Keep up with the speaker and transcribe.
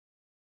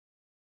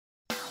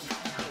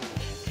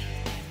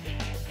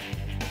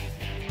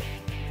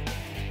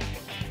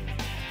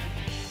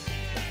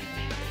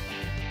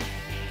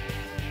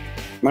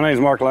My name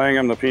is Mark Lang.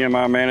 I'm the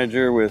PMI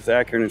manager with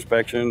Acuren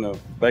Inspection,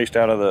 based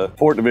out of the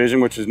Port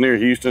Division, which is near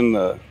Houston,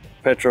 the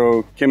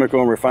petrochemical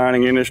and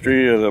refining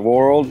industry of the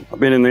world. I've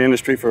been in the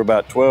industry for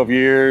about 12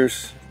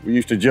 years. We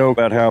used to joke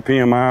about how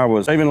PMI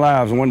was saving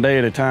lives one day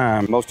at a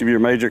time. Most of your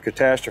major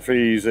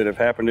catastrophes that have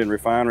happened in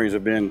refineries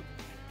have been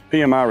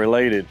PMI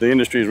related. The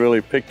industry has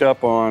really picked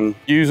up on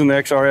using the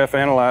XRF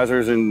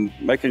analyzers and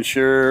making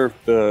sure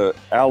the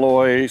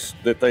alloys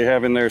that they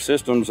have in their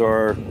systems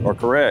are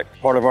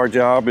correct. Part of our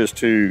job is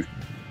to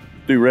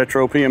do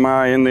retro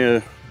PMI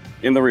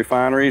in the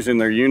refineries, in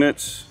their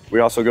units. We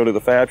also go to the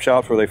fab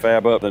shops where they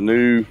fab up the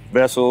new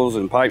vessels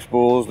and pipe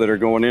spools that are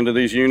going into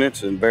these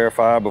units and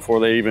verify before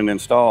they even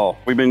install.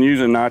 We've been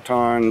using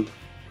Niton,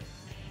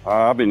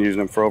 I've been using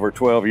them for over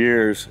 12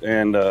 years,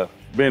 and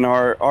been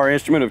our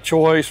instrument of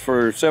choice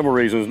for several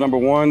reasons. Number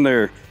one,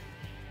 their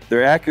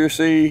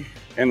accuracy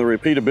and the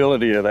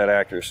repeatability of that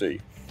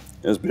accuracy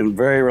has been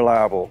very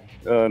reliable.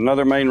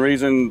 Another main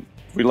reason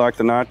we like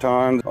the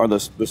Niton are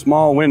the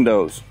small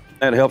windows.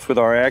 That helps with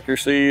our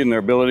accuracy and their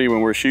ability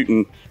when we're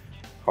shooting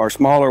our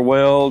smaller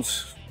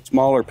welds,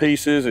 smaller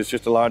pieces. It's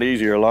just a lot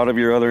easier. A lot of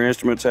your other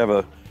instruments have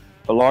a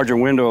larger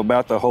window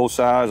about the whole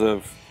size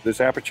of this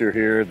aperture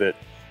here, that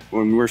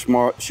when we're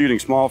shooting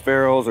small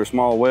ferrules or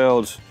small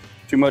welds,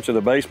 too much of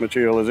the base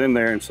material is in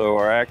there, and so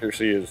our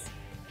accuracy is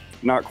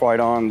not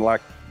quite on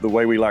like the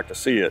way we like to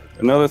see it.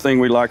 Another thing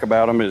we like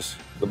about them is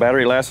the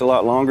battery lasts a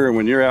lot longer, and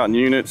when you're out in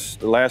units,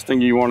 the last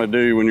thing you want to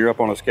do when you're up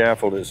on a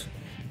scaffold is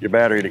your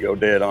battery to go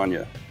dead on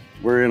you.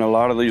 We're in a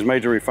lot of these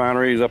major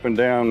refineries up and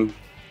down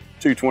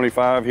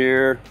 225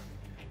 here,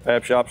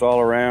 fab shops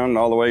all around,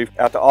 all the way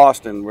out to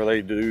Austin where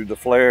they do the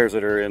flares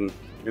that are in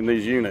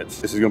these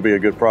units. This is going to be a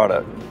good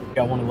product.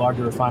 Got one of the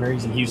larger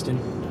refineries in Houston.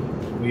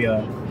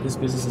 This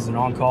business is an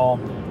on-call,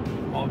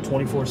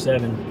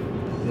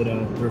 24/7, that the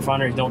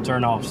refineries don't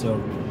turn off,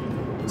 so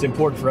it's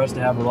important for us to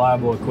have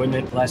reliable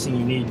equipment. The last thing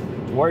you need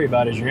to worry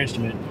about is your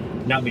instrument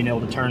not being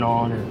able to turn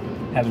on or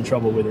having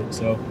trouble with it.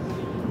 So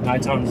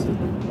Niton's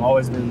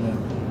always been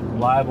the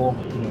reliable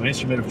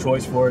instrument of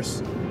choice for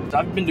us.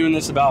 I've been doing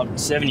this about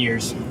 7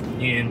 years,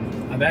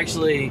 and I've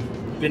actually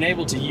been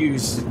able to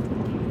use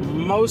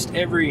most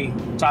every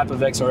type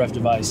of XRF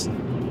device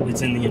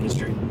that's in the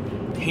industry.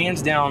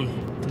 Hands down,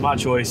 my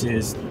choice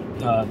is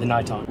the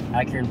Niton.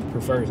 Acuren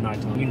prefers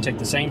Niton. You can take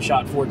the same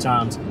shot 4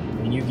 times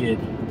and you get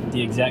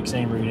the exact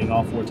same reading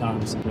all 4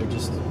 times. They're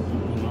just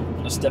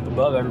a step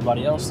above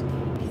everybody else.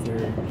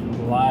 They're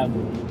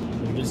reliable.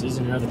 There just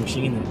isn't another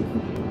machine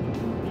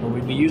that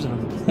we'd be using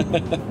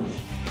them.